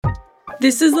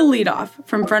This is the leadoff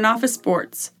from Front Office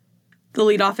Sports. The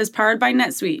leadoff is powered by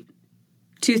NetSuite.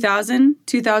 2000,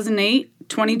 2008,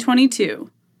 2022.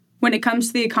 When it comes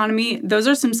to the economy, those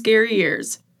are some scary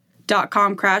years.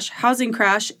 .com crash, housing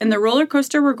crash, and the roller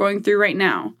coaster we're going through right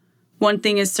now. One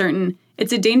thing is certain,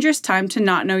 it's a dangerous time to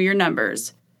not know your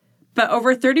numbers. But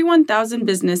over 31,000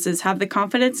 businesses have the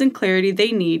confidence and clarity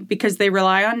they need because they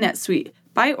rely on NetSuite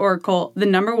by Oracle, the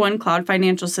 #1 cloud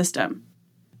financial system.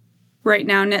 Right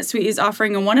now, NetSuite is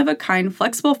offering a one-of-a-kind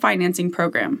flexible financing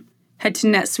program. Head to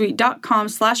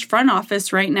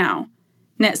netsuite.com/front-office right now.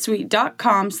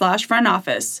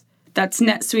 netsuite.com/front-office. That's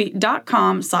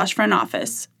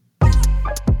netsuite.com/front-office.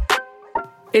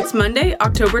 It's Monday,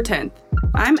 October 10th.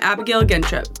 I'm Abigail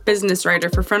Gentrup, business writer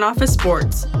for Front Office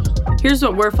Sports. Here's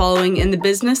what we're following in the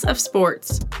business of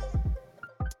sports.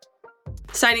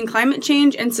 Citing climate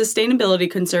change and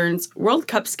sustainability concerns, World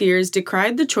Cup skiers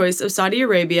decried the choice of Saudi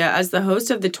Arabia as the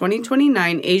host of the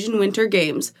 2029 Asian Winter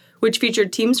Games, which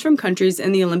featured teams from countries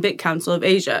in the Olympic Council of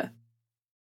Asia.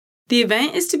 The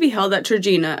event is to be held at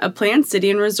Trojena, a planned city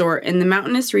and resort in the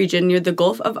mountainous region near the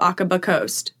Gulf of Aqaba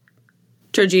coast.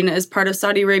 Trojena is part of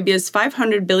Saudi Arabia's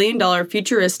 $500 billion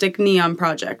futuristic NEOM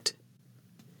project.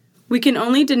 We can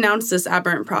only denounce this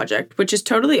aberrant project, which is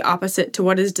totally opposite to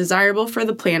what is desirable for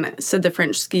the planet, said the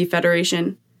French Ski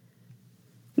Federation.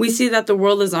 We see that the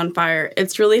world is on fire.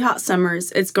 It's really hot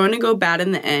summers. It's going to go bad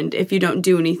in the end if you don't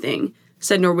do anything,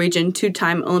 said Norwegian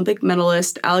two-time Olympic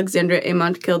medalist Alexandra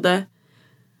Kilde.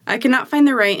 I cannot find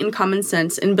the right and common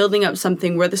sense in building up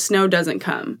something where the snow doesn't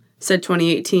come, said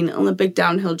 2018 Olympic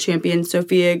downhill champion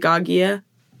Sofia Gaggia.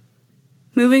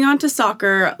 Moving on to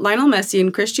soccer, Lionel Messi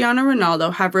and Cristiano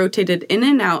Ronaldo have rotated in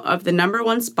and out of the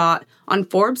 #1 spot on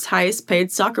Forbes'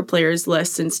 highest-paid soccer players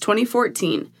list since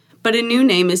 2014, but a new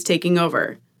name is taking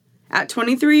over. At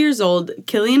 23 years old,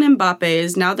 Kylian Mbappé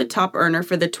is now the top earner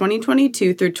for the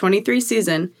 2022 through 23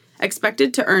 season,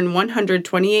 expected to earn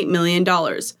 $128 million,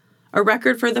 a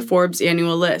record for the Forbes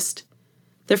annual list.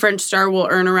 The French star will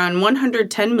earn around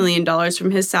 $110 million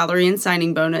from his salary and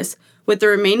signing bonus, with the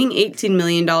remaining $18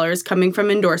 million coming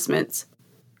from endorsements.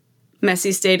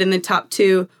 Messi stayed in the top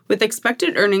two with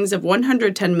expected earnings of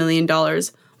 $110 million,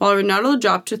 while Ronaldo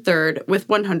dropped to third with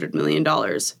 $100 million.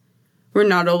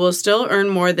 Ronaldo will still earn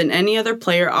more than any other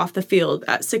player off the field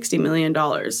at $60 million.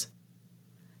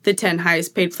 The 10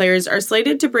 highest-paid players are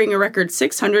slated to bring a record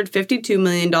 $652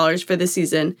 million for the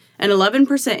season, an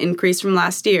 11% increase from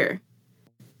last year.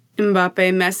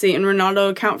 Mbappé, Messi, and Ronaldo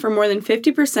account for more than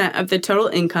 50% of the total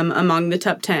income among the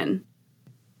top 10.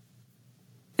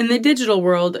 In the digital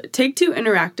world, Take-Two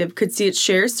Interactive could see its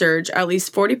shares surge at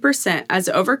least 40% as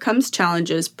it overcomes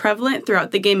challenges prevalent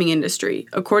throughout the gaming industry,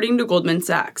 according to Goldman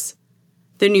Sachs.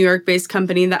 The New York-based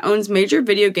company that owns major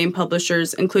video game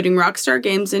publishers, including Rockstar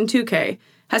Games and 2K,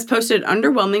 has posted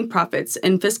underwhelming profits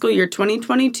in fiscal year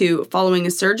 2022 following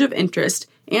a surge of interest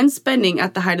and spending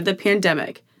at the height of the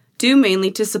pandemic, due mainly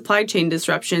to supply chain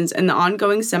disruptions and the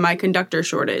ongoing semiconductor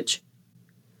shortage.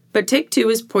 But Take-Two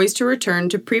is poised to return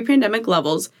to pre-pandemic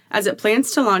levels as it plans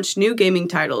to launch new gaming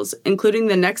titles, including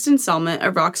the next installment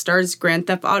of Rockstar's Grand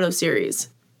Theft Auto series.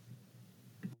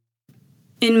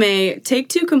 In May,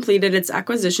 Take-Two completed its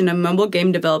acquisition of mobile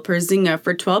game developer Zynga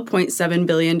for $12.7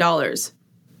 billion.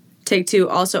 Take-Two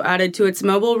also added to its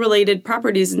mobile-related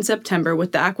properties in September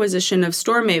with the acquisition of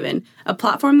StoreMaven, a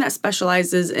platform that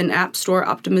specializes in app store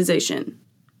optimization.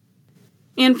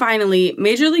 And finally,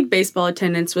 Major League Baseball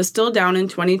attendance was still down in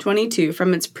 2022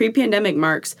 from its pre-pandemic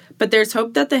marks, but there's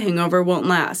hope that the hangover won't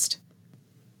last.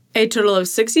 A total of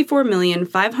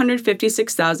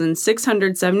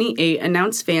 64,556,678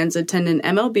 announced fans attended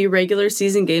MLB regular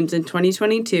season games in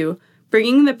 2022,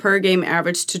 bringing the per-game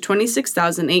average to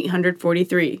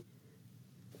 26,843.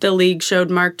 The league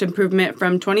showed marked improvement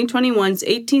from 2021's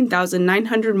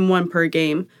 18,901 per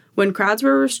game, when crowds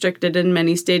were restricted in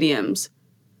many stadiums.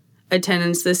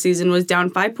 Attendance this season was down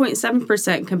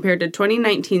 5.7% compared to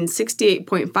 2019's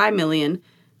 68.5 million,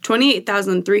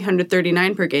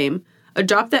 28,339 per game, a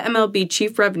drop that MLB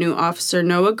Chief Revenue Officer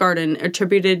Noah Garden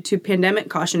attributed to pandemic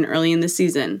caution early in the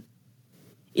season.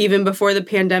 Even before the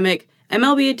pandemic,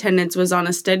 MLB attendance was on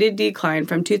a steady decline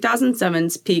from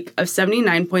 2007's peak of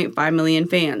 79.5 million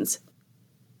fans.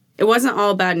 It wasn't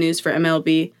all bad news for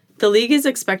MLB. The league is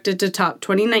expected to top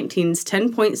 2019's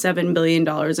 $10.7 billion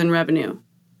in revenue.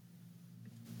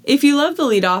 If you love the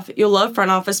leadoff, you'll love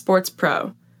Front Office Sports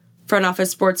Pro. Front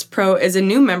Office Sports Pro is a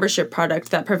new membership product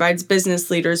that provides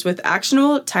business leaders with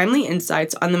actionable, timely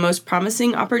insights on the most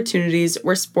promising opportunities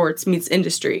where sports meets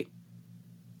industry.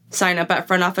 Sign up at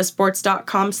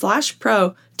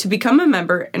frontofficesports.com/pro to become a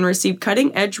member and receive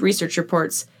cutting-edge research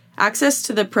reports, access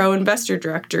to the Pro Investor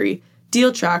Directory,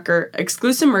 deal tracker,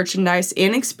 exclusive merchandise,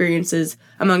 and experiences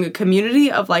among a community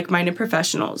of like-minded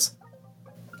professionals.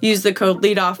 Use the code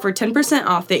LEADOFF for 10%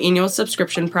 off the annual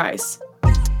subscription price.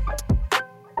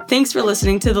 Thanks for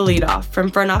listening to The Lead Off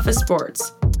from Front Office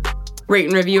Sports. Rate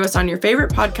and review us on your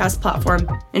favorite podcast platform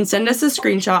and send us a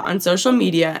screenshot on social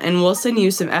media and we'll send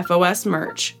you some FOS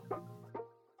merch.